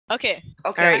Okay.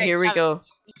 Okay. Alright, here we go.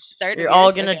 Start. You're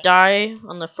all gonna die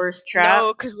on the first trap.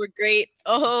 No, because we're great.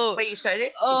 Oh. Wait, you said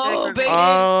it? Oh, you said it baited.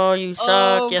 Oh, you suck.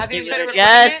 Oh, Yes, have you David. started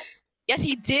Yes. Yes,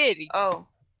 he did. Oh.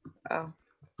 I'm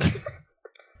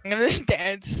gonna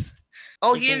dance.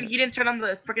 Oh, he didn't turn on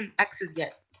the freaking X's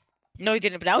yet. No, he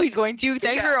didn't. But now he's going to.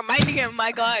 Thanks for reminding him.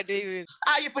 My God, David.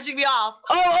 Ah, you're pushing me off.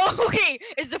 Oh, okay.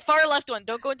 It's the far left one.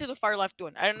 Don't go into the far left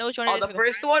one. I don't know which one it is. Oh, the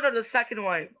first one or the second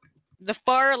one? The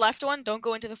far left one. Don't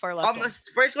go into the far left one. The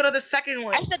first one or the second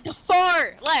one? I said the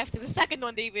far left. The second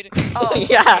one, David. Oh,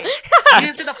 yeah. Okay. You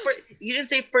didn't say the first. You didn't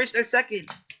say first or second.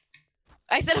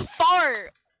 I said far.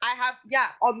 I have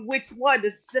on which one? The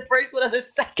first one or the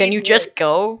second? Can you just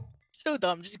go? So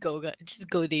dumb. Just go, guys. Just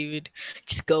go, David.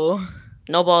 Just go.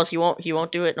 No balls. He won't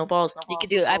do it. No balls. No balls. You can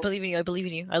do it. I believe in you. I believe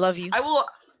in you. I love you. I will.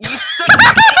 You suck.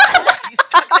 You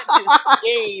suck at this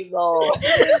game, though.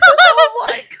 Oh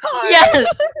my God. Yes.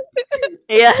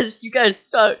 Yes. You guys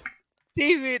suck.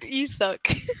 David, you suck.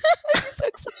 You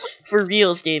suck so much. For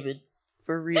reals, David.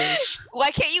 For reals. Why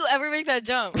can't you ever make that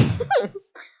jump?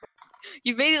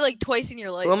 You've made it like twice in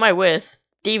your life. Who am I with?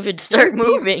 David, start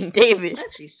moving. David. I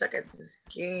actually suck at this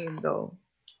game, though.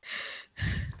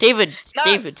 David. No,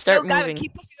 David, start Gavin, moving.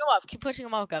 keep pushing him off. Keep pushing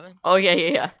him off, Gavin. Oh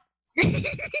yeah.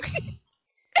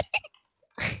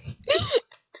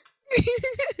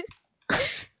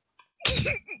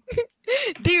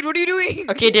 Dude, what are you doing?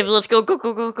 Okay, David, let's go. Go.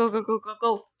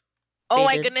 Oh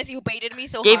my David. goodness, you baited me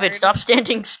so David, hard. stop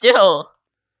standing still.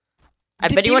 I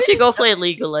Did bet he you wants to just- go play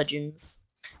League of Legends.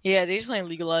 Yeah, they're just playing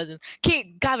League of Legends.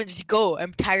 Okay, Gavin, just go.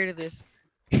 I'm tired of this.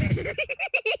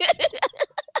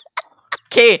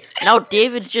 Okay, now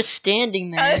David's just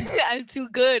standing there. I'm too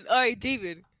good. Alright,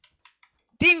 David.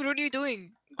 David, what are you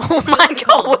doing? Oh my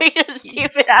god, wait, does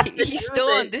David have to He's do still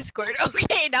on this? Discord.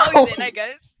 Okay, now Oh. he's in, I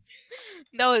guess.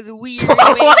 That was weird,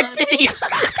 What man. did he?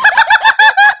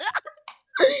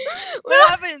 What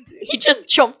happened? He just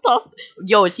jumped off.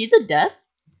 Yo, is he the death?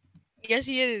 Yes,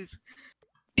 he is.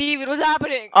 David, what's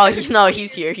happening? Oh,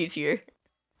 he's here. He's here.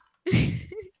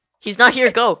 He's not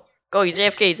here. Go. He's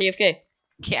AFK. He's AFK.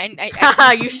 Okay, I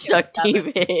Haha, can you see suck, him.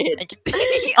 David. I can...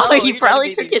 Oh, he you're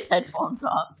probably trying took to bait me. his headphones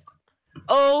off.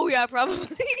 Oh, yeah, probably.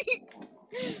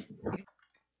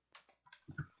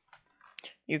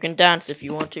 You can dance if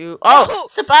you want to. Oh, No!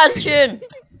 Sebastian!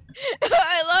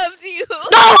 I loved you.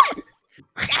 No!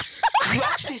 You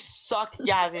actually suck,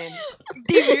 Gavin.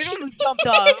 David, you're the one who jumped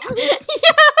off.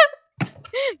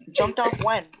 Jumped off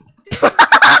when?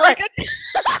 like,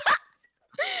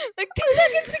 like 2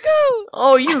 seconds ago.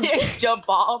 Oh, I you. didn't jump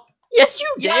off. Yes,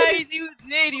 you did. Yes, you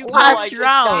did. You, Last I just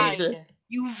round. died.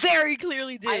 you very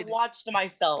clearly I did. watched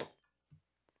myself.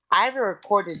 I have it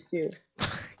recorded too.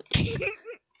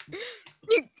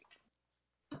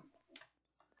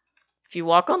 If you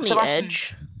walk on the Sebastian.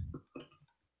 edge.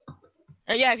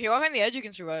 Yeah, if you walk on the edge, you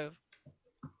can survive.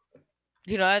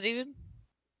 Do you know that, David?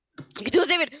 You can do it,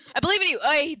 David. I believe in you.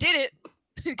 Oh, he did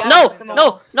it. Gavin,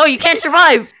 No, you can't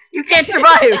survive. You can't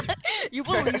survive. You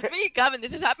believe me, Gavin?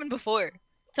 This has happened before.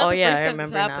 It's not Oh the yeah, first I time this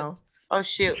remember now. happened. Oh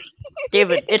shoot.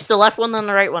 David, it's the left one and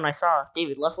the right one I saw.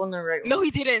 David, left one and the right one. No, he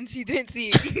didn't. He didn't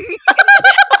see.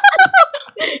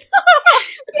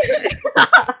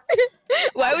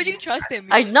 Why would you trust him?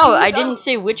 I know, He was I didn't up.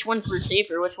 say which ones were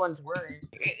safe or which ones weren't.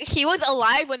 He was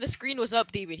alive when the screen was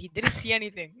up, David. He didn't see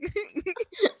anything.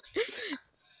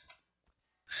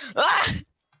 Ah!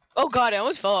 Oh god, I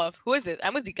almost fell off. Who is it?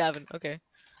 I'm with Gavin. Okay.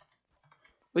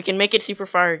 We can make it super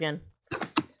far again.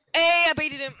 Hey, I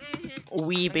baited him.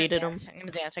 We I'm baited gonna him. dance. I'm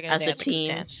gonna dance. I'm gonna As a dance. I'm gonna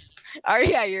team. dance. Oh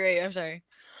yeah, you're right. I'm sorry.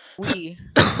 We.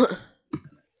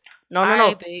 No.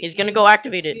 I bait He's gonna go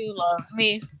activate it. You love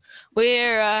me.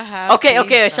 We're a happy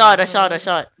Okay, I saw it.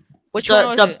 family. Which the, one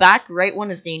was the it? back right one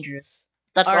is dangerous.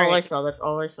 That's all I Alright. saw. That's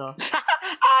all I saw.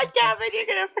 Ah, Gavin, you're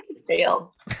gonna freaking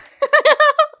fail.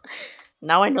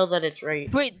 Now I know that it's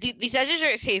right. Wait, these edges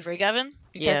are safe, right, Gavin?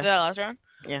 You Yeah. tested that last round?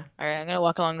 Yeah. Alright, I'm gonna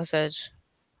walk along this edge.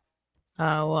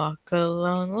 I walk a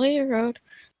lonely road,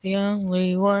 the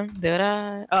only one that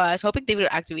I... Oh, I was hoping David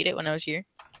would activate it when I was here.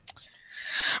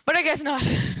 But I guess not.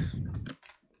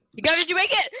 You got it, did you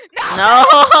make it? No!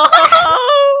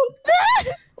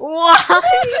 No! Why?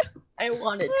 I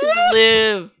wanted to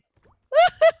live.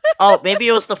 Oh, maybe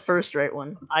it was the first right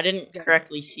one. I didn't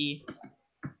correctly see.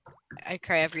 I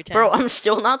cry every time. Bro, I'm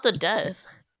still not the death.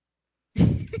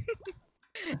 I'm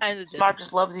the Smart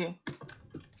just loves you.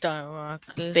 Don't walk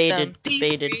this Baited, empty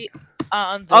baited. street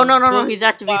on Oh, the no, he's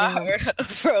activating. boulevard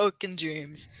of broken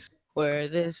dreams, where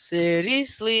the city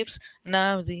sleeps.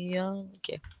 Now the young.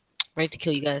 Okay, ready to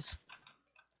kill you guys.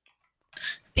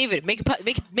 David, make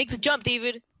the jump,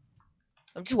 David.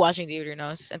 I'm just watching David right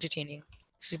now. It's entertaining.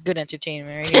 This is good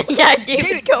entertainment right here. Yeah, David,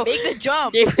 Dude, go. make the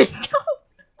jump. David, go.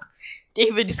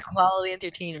 David, This quality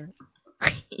entertainment.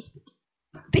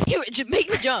 David, just make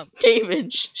the jump.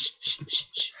 David. Shh.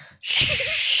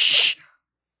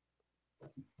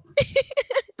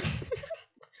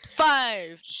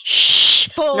 5, Shh.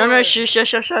 4. No, shush.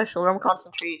 Let him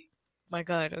concentrate. My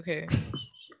God. Okay.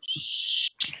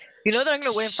 You know that I'm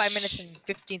gonna win in 5 minutes and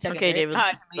 15 seconds. Okay, right? David, Ah,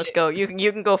 I made let's it. go. You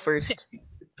can go first. You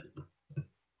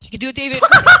can do it, David.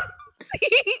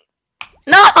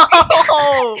 No.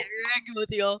 Interacting with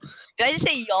y'all. Did I just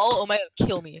say y'all? Oh my God,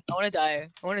 kill me. I wanna die.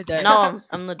 No,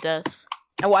 I'm the death.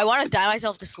 I wanna die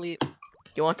myself to sleep.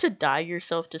 You want to die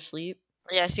yourself to sleep?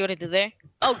 Yeah, see what I did there?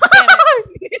 Oh, damn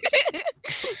it.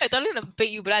 I thought I was gonna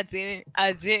bait you, but I didn't.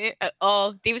 I didn't at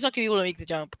all. David's not gonna be able to make the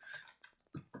jump.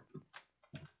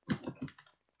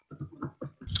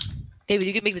 David,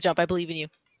 you can make the jump. I believe in you.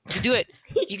 You can do it.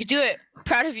 You can do it.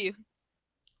 Proud of you.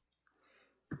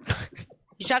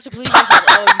 You just have to believe in yourself.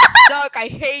 Oh, you suck. I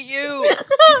hate you.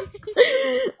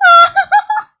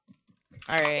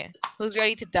 Alright. Who's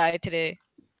ready to die today?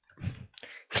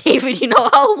 David, you know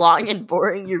how long and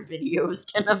boring your videos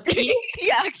gonna be?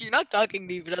 Yeah, you're not talking,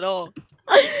 David, at all.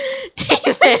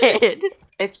 David!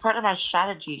 It's part of my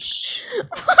strategy. Shh.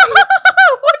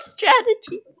 What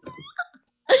strategy?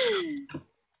 I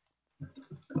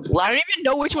don't even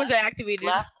know which ones I activated.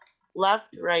 Left,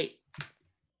 right.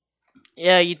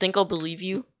 Yeah, you think I'll believe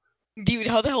you? David,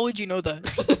 how the hell would you know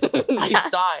that? I Yeah.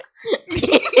 saw it.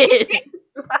 David.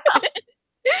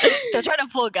 Don't try to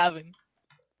pull Gavin.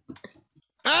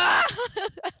 Ah!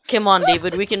 Come on,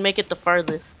 David, we can make it the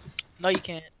farthest. No, you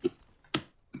can't.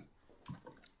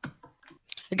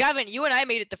 Gavin, you and I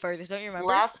made it the furthest, don't you remember?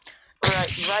 Left,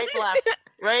 right, left,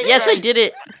 right. Yes, I right. did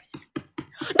it.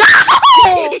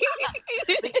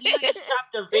 The Helix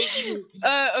trapped to bait you.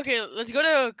 Okay, let's go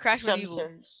to Crash Medieval.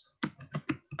 Simpsons.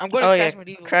 I'm going to Oh Crash yeah,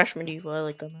 Medieval. Crash Medieval, I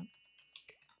like that map.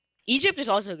 Egypt is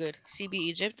also good. CB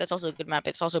Egypt, that's also a good map.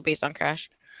 It's also based on Crash.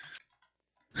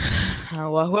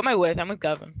 Well, who am I with? I'm with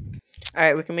Gavin.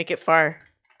 Alright, we can make it far.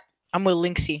 I'm with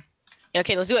Linksy. Yeah,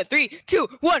 okay, let's do it. 3, 2,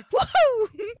 1. Woohoo!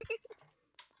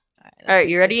 Alright,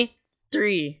 you ready?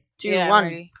 3, 2, Yeah, I'm 1,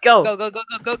 ready. go! Go, go, go,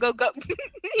 go, go, go, go.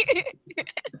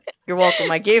 You're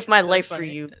welcome, I gave my That's life for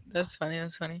funny. you. That's funny,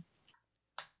 that's funny.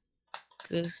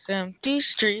 This empty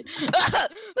street.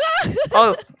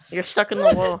 Oh, you're stuck in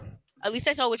the wall. At least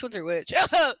I saw which ones are which.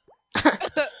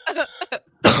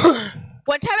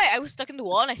 One time I was stuck in the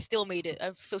wall and I still made it.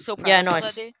 I'm so proud Yeah, of no,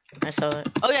 myself that day. I saw it.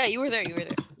 Oh yeah, you were there.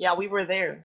 Yeah, we were there.